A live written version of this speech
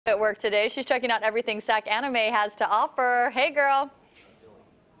At work today. She's checking out everything SacAnime has to offer. Hey, girl.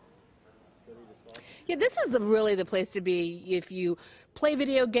 Yeah, this is really the place to be if you play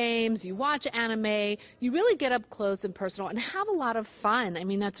video games, you watch anime, you really get up close and personal and have a lot of fun. I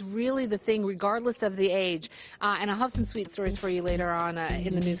mean, that's really the thing, regardless of the age. And I'll have some sweet stories for you later on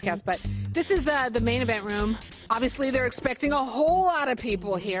in the newscast. But this is the main event room. Obviously, they're expecting a whole lot of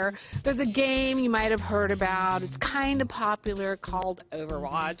people here. There's a game you might have heard about. It's kind of popular called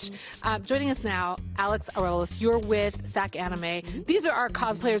Overwatch. Joining us now, Alex Arelos, you're with SacAnime. These are our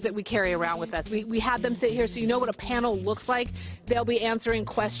cosplayers that we carry around with us. We had them sit here so you know what a panel looks like. They'll be answering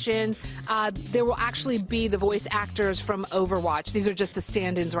questions. There will actually be the voice actors from Overwatch. These are just the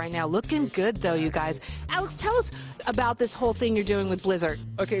stand-ins right now. Looking good, though, you guys. Alex, tell us about this whole thing you're doing with Blizzard.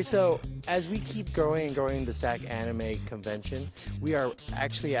 Okay, so as we keep growing and growing the SacAnime convention, we are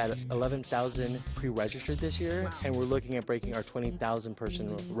actually at 11,000 pre-registered this year, and we're looking at breaking our 20,000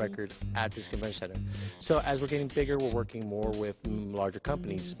 person record at this convention center. So as we're getting bigger, we're working more with larger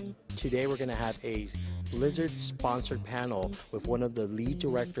companies. Today we're going to have a Blizzard-sponsored panel with one of the lead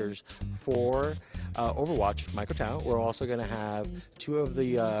directors for Overwatch, Michael Tao. We're also going to have two of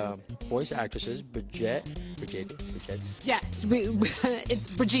the voice actresses, Bridget. Yeah, it's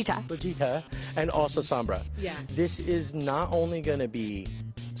Brigitte, and also Sombra. Yeah. This is not only going to be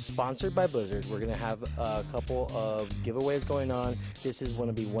sponsored by Blizzard. We're going to have a couple of giveaways going on. This is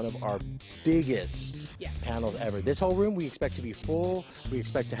going to be one of our biggest panels ever. This whole room we expect to be full. We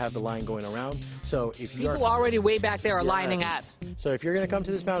expect to have the line going around. So if you people already way back there are lining up. So if you're going to come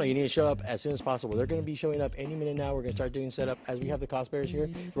to this panel, you need to show up as soon as possible. They're going to be showing up any minute now. We're going to start doing setup as we have the cosplayers here,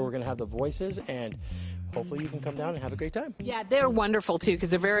 where we're going to have the voices, and hopefully you can come down and have a great time. Yeah, they're wonderful too, because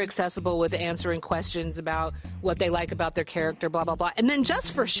they're very accessible with answering questions about what they like about their character, blah, blah, blah. And then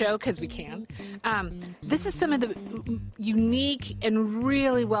just for show, because we can, this is some of the unique and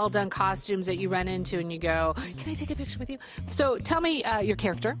really well done costumes that you run into and you go, can I take a picture with you? So tell me your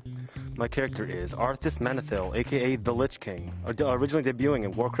character. My character is Arthas Manethil, aka the Lich King, originally debuting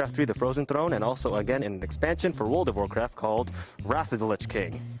in Warcraft 3 The Frozen Throne, and also again in an expansion for World of Warcraft called Wrath of the Lich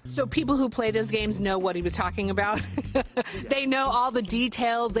King. So people who play those games know what he was talking about. They know all the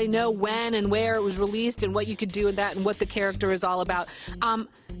details, they know when and where it was released and what you could do with that and what the character is all about.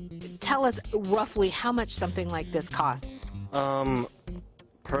 Tell us roughly how much something like this costs.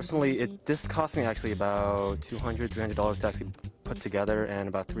 Personally, this cost me actually about $200, $300 to actually put together and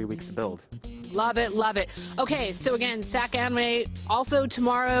about 3 weeks to build. Love it, love it. Okay, so again, SacAnime also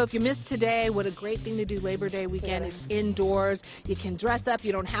tomorrow. If you missed today, what a great thing to do Labor Day weekend. It's indoors. You can dress up.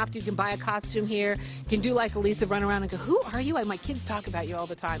 You don't have to. You can buy a costume here. You can do like Elisa, run around and go, who are you? My kids talk about you all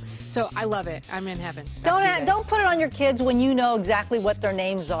the time. So I love it. I'm in heaven. Don't put it on your kids when you know exactly what their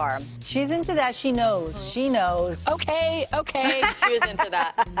names are. She's into that. She knows. She knows. Okay, okay. She was into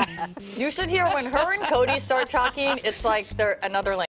that. You should hear when her and Cody start talking, it's like they're another language.